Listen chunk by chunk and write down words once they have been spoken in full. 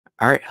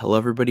All right, hello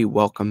everybody,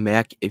 welcome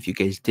back. If you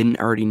guys didn't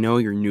already know,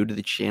 you're new to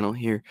the channel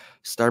here.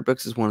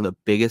 Starbucks is one of the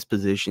biggest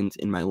positions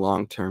in my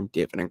long-term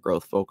dividend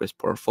growth focused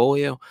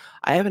portfolio.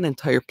 I have an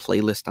entire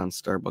playlist on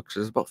Starbucks.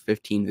 There's about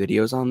 15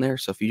 videos on there.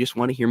 So if you just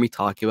want to hear me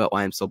talking about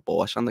why I'm so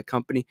bullish on the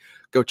company,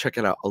 go check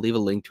it out. I'll leave a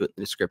link to it in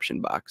the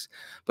description box.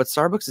 But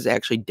Starbucks is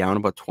actually down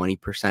about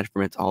 20%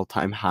 from its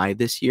all-time high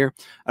this year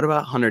at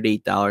about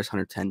 $108,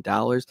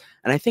 $110.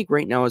 And I think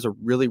right now is a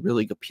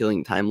really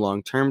appealing time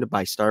long-term to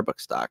buy Starbucks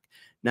stock.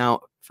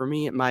 Now, for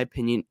me, in my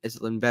opinion, as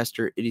an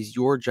investor, it is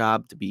your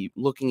job to be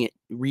looking at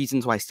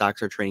reasons why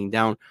stocks are trading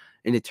down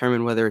and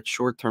determine whether it's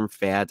short-term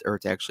fads or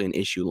it's actually an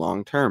issue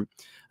long-term.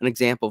 An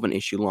example of an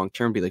issue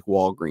long-term would be like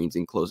Walgreens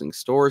and closing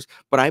stores.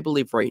 But I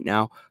believe right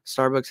now,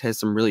 Starbucks has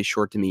some really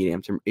short to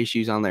medium-term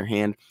issues on their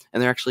hand,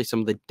 and they're actually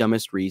some of the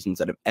dumbest reasons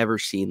that I've ever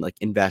seen, like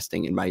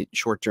investing in my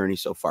short journey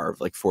so far of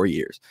like 4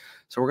 years.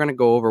 So we're going to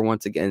go over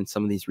once again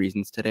some of these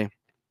reasons today.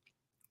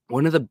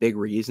 One of the big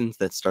reasons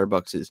that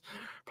Starbucks is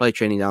probably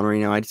trading down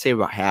right now, I'd say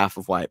about half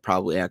of why it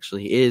probably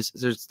actually is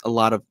there's a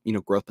lot of,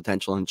 growth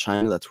potential in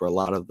China. That's where a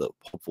lot of the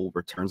hopeful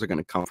returns are going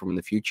to come from in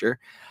the future.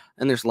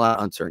 And there's a lot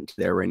of uncertainty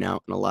there right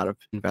now. And a lot of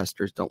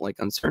investors don't like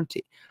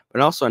uncertainty.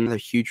 But also another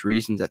huge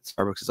reason that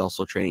Starbucks is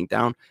also trading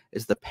down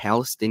is the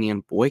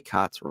Palestinian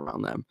boycotts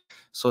around them.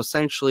 So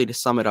essentially, to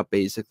sum it up,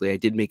 basically, I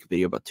did make a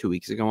video about 2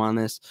 weeks ago on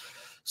this.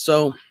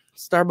 So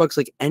Starbucks,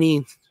 like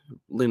any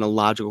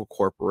logical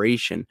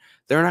corporation,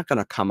 they're not going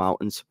to come out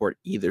and support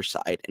either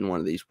side in one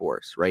of these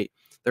wars, right?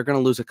 They're going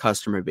to lose a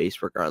customer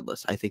base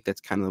regardless. I think that's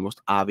kind of the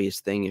most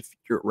obvious thing. If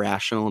you're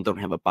rational and don't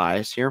have a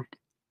bias here,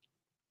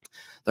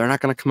 they're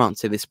not going to come out and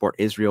say they support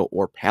Israel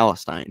or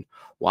Palestine.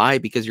 Why?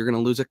 Because you're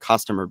going to lose a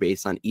customer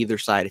base on either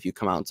side if you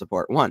come out and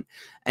support one.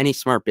 Any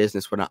smart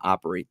business would not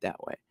operate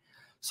that way.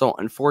 So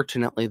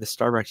unfortunately, the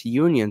Starbucks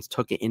unions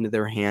took it into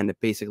their hand to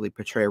basically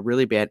portray a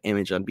really bad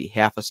image on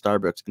behalf of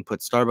Starbucks and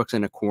put Starbucks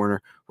in a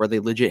corner where they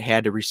legit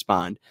had to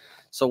respond.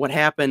 So what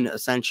happened,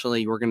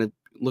 essentially, we're going to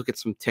look at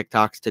some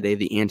TikToks today,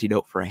 the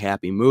antidote for a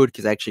happy mood,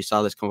 because I actually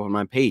saw this come up on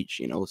my page.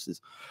 This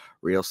is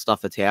real stuff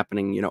that's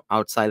happening,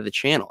 outside of the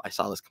channel. I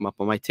saw this come up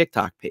on my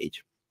TikTok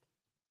page.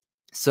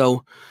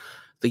 So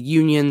the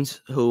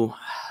unions, who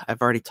I've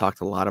already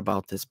talked a lot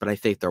about this, but I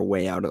think they're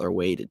way out of their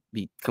way to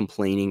be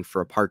complaining for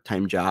a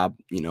part-time job,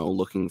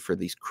 looking for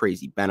these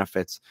crazy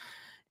benefits.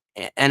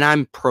 And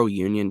I'm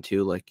pro-union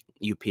too, like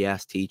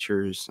UPS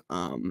teachers,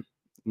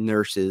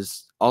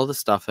 nurses, all the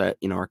stuff that,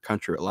 our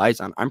country relies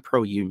on. I'm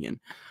pro-union.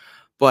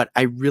 But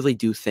I really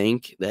do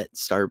think that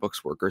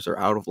Starbucks workers are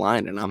out of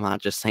line. And I'm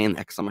not just saying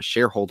that because I'm a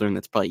shareholder and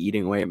that's probably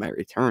eating away at my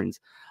returns.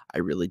 I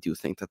really do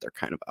think that they're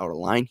kind of out of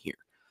line here.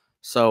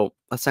 So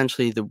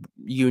essentially, the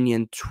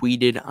union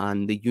tweeted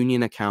on the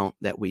union account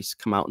that we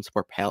come out and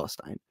support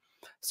Palestine.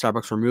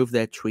 Starbucks removed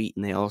that tweet,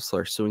 and they also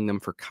are suing them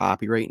for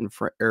copyright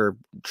or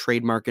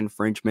trademark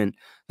infringement.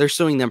 They're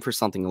suing them for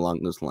something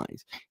along those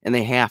lines, and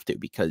they have to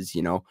because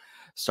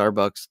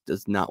Starbucks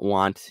does not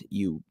want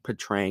you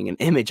portraying an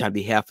image on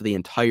behalf of the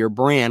entire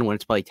brand when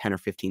it's probably 10 or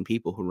 15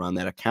 people who run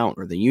that account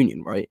or the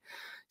union, right?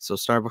 So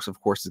Starbucks, of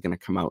course, is going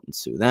to come out and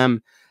sue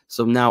them.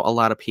 So now a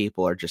lot of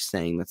people are just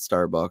saying that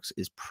Starbucks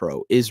is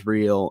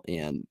pro-Israel,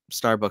 and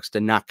Starbucks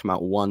did not come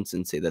out once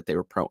and say that they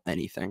were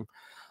pro-anything.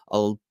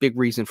 A big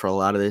reason for a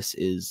lot of this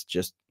is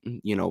just,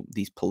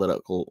 these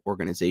political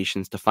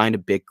organizations to find a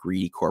big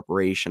greedy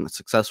corporation, a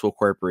successful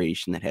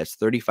corporation that has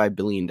 $35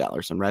 billion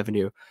in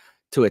revenue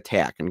to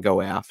attack and go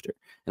after.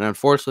 And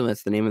unfortunately,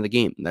 that's the name of the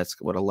game. That's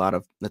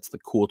the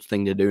cool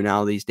thing to do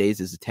now these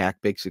days is attack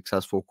big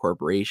successful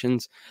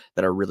corporations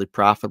that are really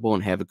profitable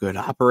and have a good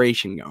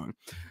operation going.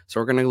 So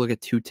we're going to look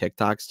at 2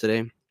 TikToks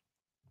today.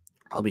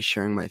 I'll be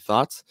sharing my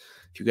thoughts.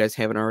 If you guys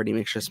haven't already,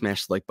 make sure to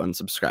smash the like button,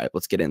 subscribe.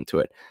 Let's get into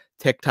it.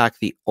 TikTok,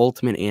 the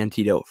ultimate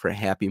antidote for a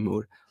happy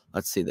mood.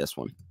 Let's see this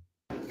one.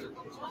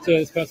 So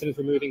this person is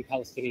removing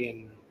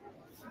Palestinian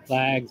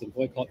flags and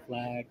boycott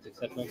flags,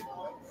 etc.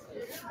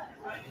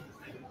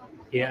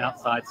 Here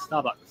outside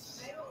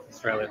Starbucks,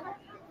 Australia.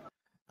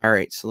 All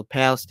right, so the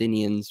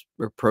Palestinians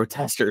or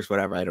protesters,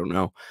 whatever, I don't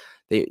know.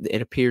 It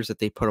appears that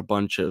they put a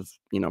bunch of,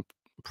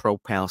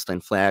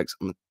 pro-Palestine flags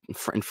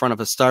in front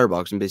of a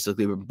Starbucks and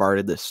basically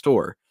bombarded the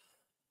store.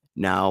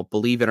 Now,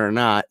 believe it or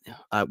not,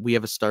 we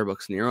have a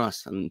Starbucks near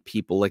us, and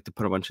people like to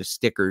put a bunch of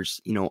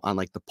stickers, on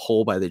like the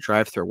pole by the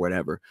drive-thru or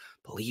whatever.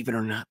 Believe it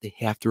or not, they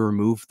have to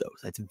remove those.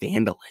 That's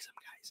vandalism,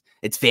 guys.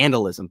 It's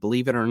vandalism.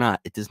 Believe it or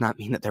not, it does not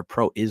mean that they're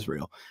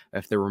pro-Israel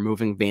if they're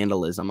removing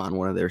vandalism on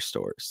one of their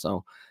stores.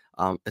 So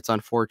it's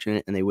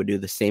unfortunate, and they would do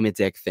the same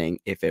exact thing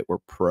if it were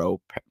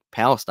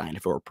pro-Palestine,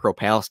 if it were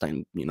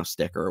pro-Palestine,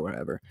 sticker or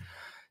whatever.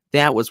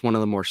 That was one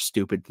of the more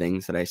stupid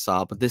things that I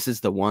saw, but this is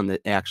the one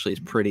that actually is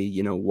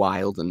pretty,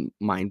 wild and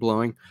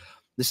mind-blowing.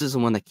 This is the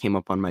one that came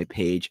up on my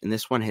page, and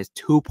this one has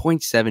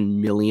 2.7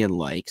 million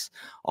likes,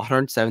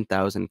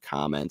 107,000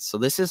 comments. So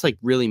this is like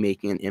really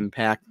making an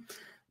impact,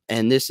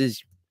 and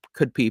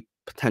could be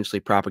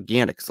potentially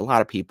propaganda because a lot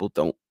of people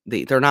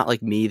they're not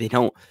like me. They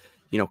don't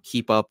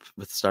keep up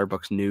with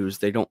Starbucks news.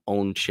 They don't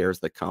own shares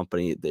of the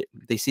company.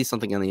 They see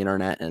something on the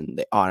internet and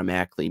they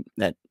automatically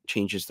that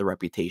changes the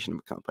reputation of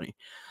a company.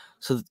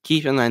 So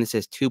keep in mind, it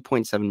says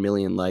 2.7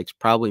 million likes,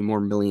 probably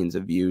more millions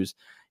of views.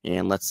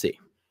 And let's see.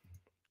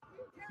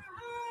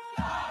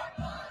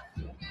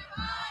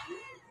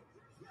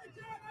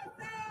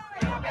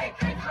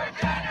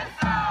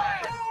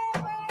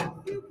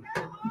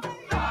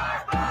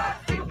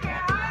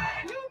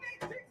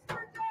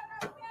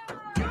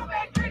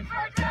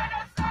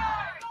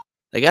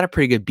 They got a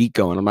pretty good beat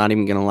going. I'm not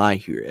even gonna lie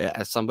here.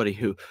 As somebody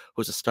who's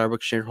a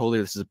Starbucks shareholder,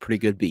 this is a pretty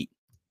good beat.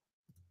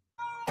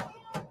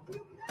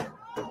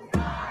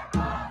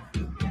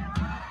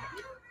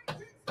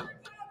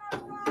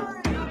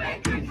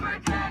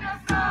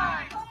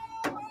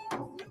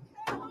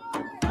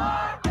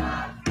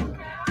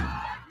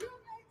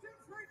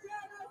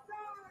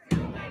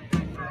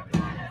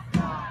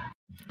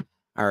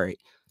 All right.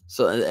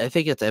 So I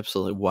think it's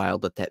absolutely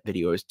wild that that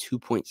video has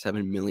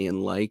 2.7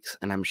 million likes,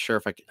 and I'm sure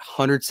if I get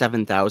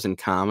 107,000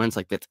 comments,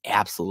 like that's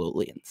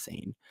absolutely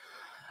insane.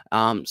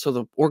 So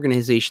the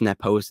organization that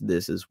posted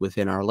this is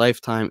Within Our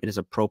Lifetime. It is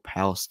a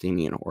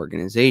pro-Palestinian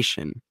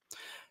organization.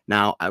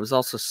 Now, I was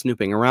also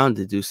snooping around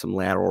to do some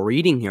lateral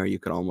reading here, you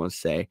could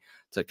almost say,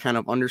 to kind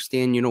of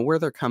understand, where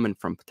they're coming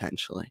from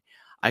potentially.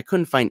 I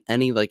couldn't find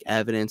any like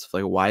evidence of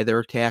like why they're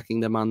attacking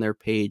them on their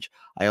page.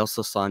 I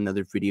also saw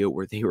another video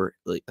where they were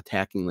like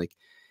attacking like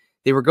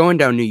they were going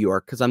down New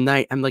York because I'm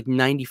like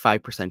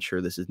 95%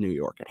 sure this is New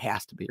York. It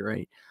has to be,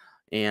 right?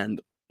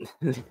 And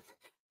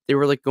they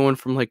were like going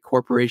from like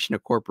corporation to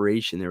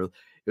corporation.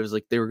 It was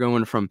like they were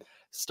going from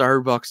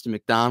Starbucks to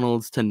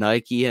McDonald's to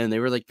Nike, and they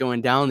were like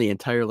going down the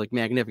entire like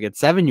Magnificent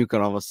Seven, you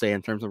could almost say,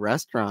 in terms of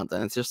restaurants.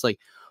 And it's just like,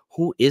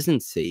 who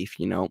isn't safe?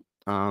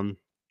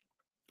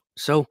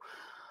 So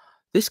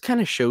this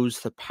kind of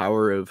shows the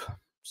power of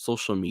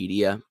social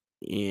media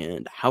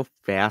and how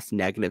fast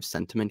negative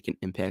sentiment can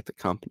impact the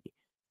company.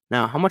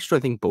 Now, how much do I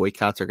think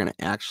boycotts are going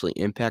to actually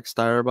impact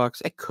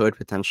Starbucks? It could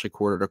potentially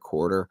quarter to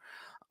quarter.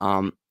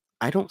 Um,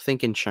 I don't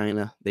think in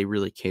China they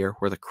really care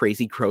where the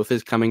crazy growth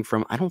is coming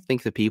from. I don't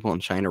think the people in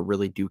China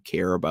really do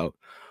care about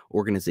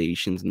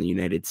organizations in the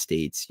United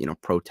States,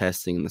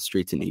 protesting in the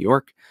streets of New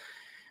York.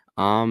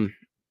 Um,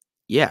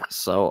 yeah,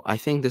 so I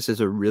think this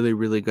is a really,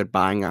 really good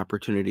buying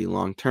opportunity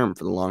long term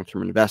for the long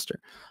term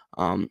investor.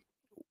 Um,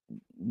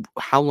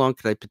 how long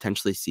could I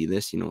potentially see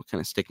this, kind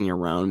of sticking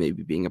around,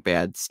 maybe being a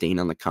bad stain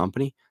on the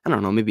company? I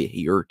don't know, maybe a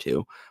year or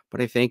two.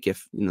 But I think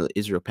if the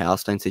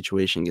Israel-Palestine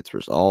situation gets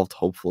resolved,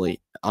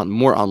 hopefully,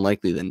 more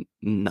unlikely than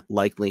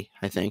likely,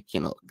 I think,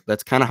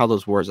 that's kind of how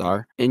those wars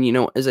are.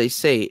 And, as I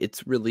say,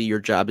 it's really your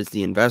job as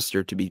the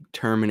investor to be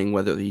determining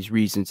whether these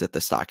reasons that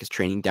the stock is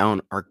trading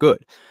down are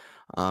good.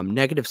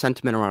 Negative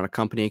sentiment around a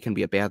company can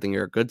be a bad thing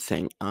or a good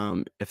thing.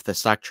 If the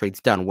stock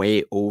trades down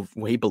way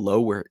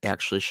below where it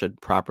actually should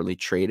properly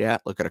trade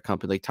at, look at a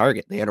company like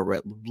Target. They had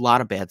a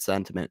lot of bad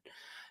sentiment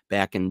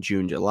back in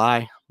June,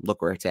 July.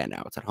 Look where it's at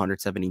now. It's at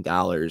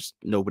 $170.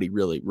 Nobody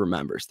really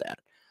remembers that.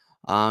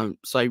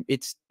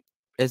 It's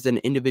as an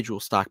individual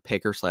stock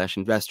picker /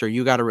 investor,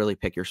 you got to really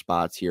pick your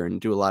spots here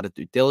and do a lot of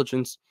due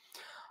diligence.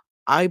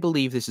 I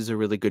believe this is a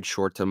really good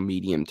short to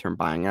medium term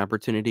buying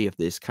opportunity if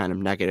this kind of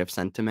negative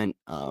sentiment,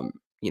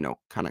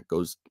 kind of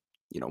goes,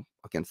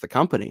 against the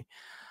company.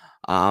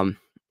 Um,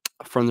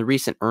 from the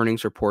recent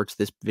earnings reports,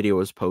 this video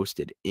was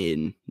posted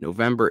in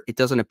November. It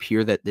doesn't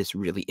appear that this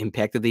really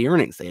impacted the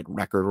earnings. They had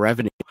record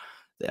revenue,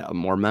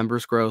 more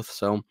members growth.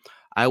 So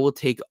I will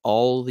take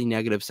all the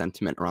negative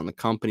sentiment around the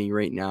company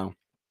right now,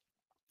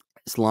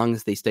 as long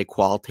as they stay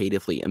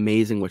qualitatively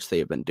amazing, which they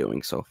have been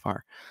doing so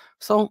far.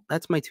 So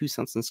that's my 2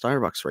 cents in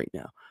Starbucks right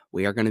now.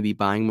 We are going to be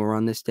buying more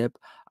on this dip.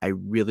 I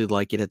really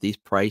like it at these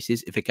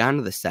prices. If it got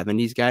into the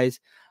 70s,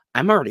 guys,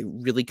 I'm already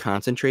really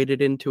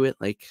concentrated into it.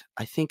 Like,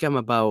 I think I'm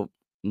about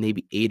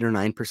maybe 8 or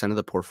 9% of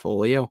the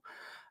portfolio.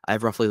 I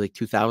have roughly like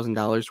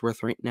 $2,000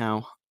 worth right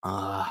now.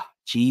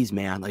 Geez,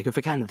 man. Like, if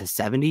it got into the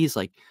 70s,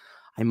 like,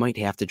 I might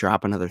have to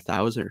drop another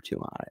 1,000 or two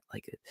on it.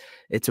 Like,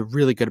 it's a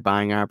really good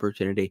buying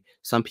opportunity.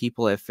 Some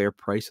people have fair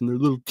price in their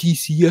little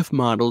TCF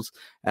models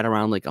at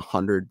around like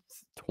 $120,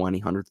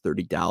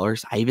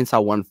 $130. I even saw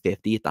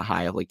 150 at the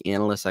high of like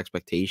analyst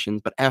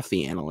expectations, but F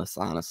the analysts,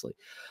 honestly.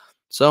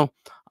 So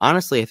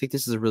honestly, I think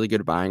this is a really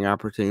good buying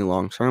opportunity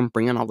long term.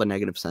 Bring in all the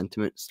negative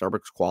sentiment.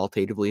 Starbucks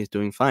qualitatively is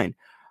doing fine.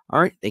 All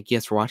right. Thank you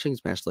guys for watching.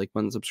 Smash the like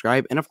button,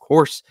 subscribe, and of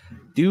course,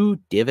 do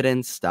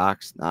dividend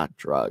stocks, not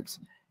drugs.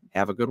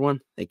 Have a good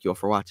one. Thank you all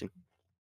for watching.